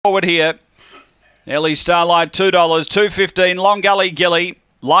Forward here. Ellie Starlight $2, $2.15. Long Gully Gilly.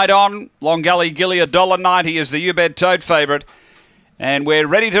 Light on. Long Gully Gilly $1.90 is the U-Bet Tote favourite. And we're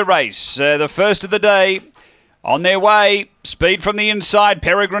ready to race. The first of the day. On their way, speed from the inside.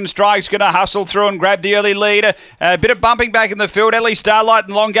 Peregrine Strike's going to hustle through and grab the early lead. A bit of bumping back in the field. Ellie Starlight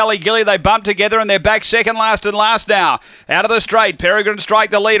and Long Gully Gilly, they bump together and they're back second last and last now. Out of the straight, Peregrine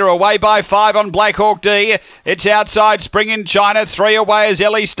Strike the leader, away by 5 on Black Hawk D. It's outside, Spring in China. 3 away is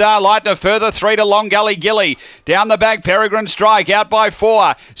Ellie Starlight and a further 3 to Long Gully Gilly. Down the back, Peregrine Strike out by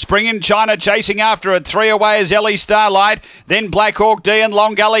 4. Spring in China chasing after it. 3 away is Ellie Starlight. Then Black Hawk D and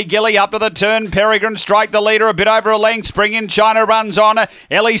Long Gully Gilly up to the turn. Peregrine Strike the leader, a bit over a length. Spring in China runs on.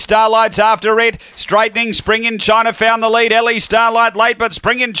 Ellie Starlight's after it. Straightening, Spring in China found the lead. Ellie Starlight late, but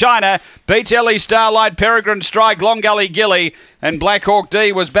Spring in China beats Ellie Starlight, Peregrine Strike, Long Gully Gilly, and Black Hawk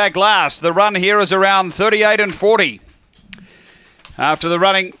D was back last. The run here is around 38 and 40. After the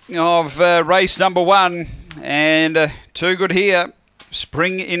running of race number 1, and too good here,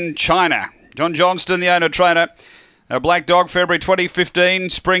 Spring in China. John Johnston, the owner trainer. A Black Dog, February 2015.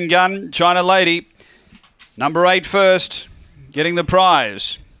 Spring Gun, China Lady. Number 8 first, getting the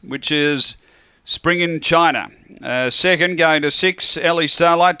prize, which is Spring in China. Second, going to 6, Ellie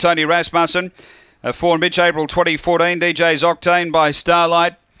Starlight, Tony Rasmussen. 4 and Bitch, April 2014, DJ's Octane by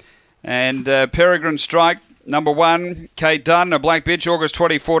Starlight. And Peregrine Strike, number 1, Kate Dunn, a Black Bitch, August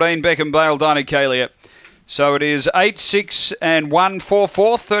 2014, Beckham Bale, Dinah Kalia. So it is 8, 6 and 1 for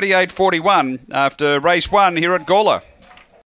 4th, 38-41 after race 1 here at Gawler.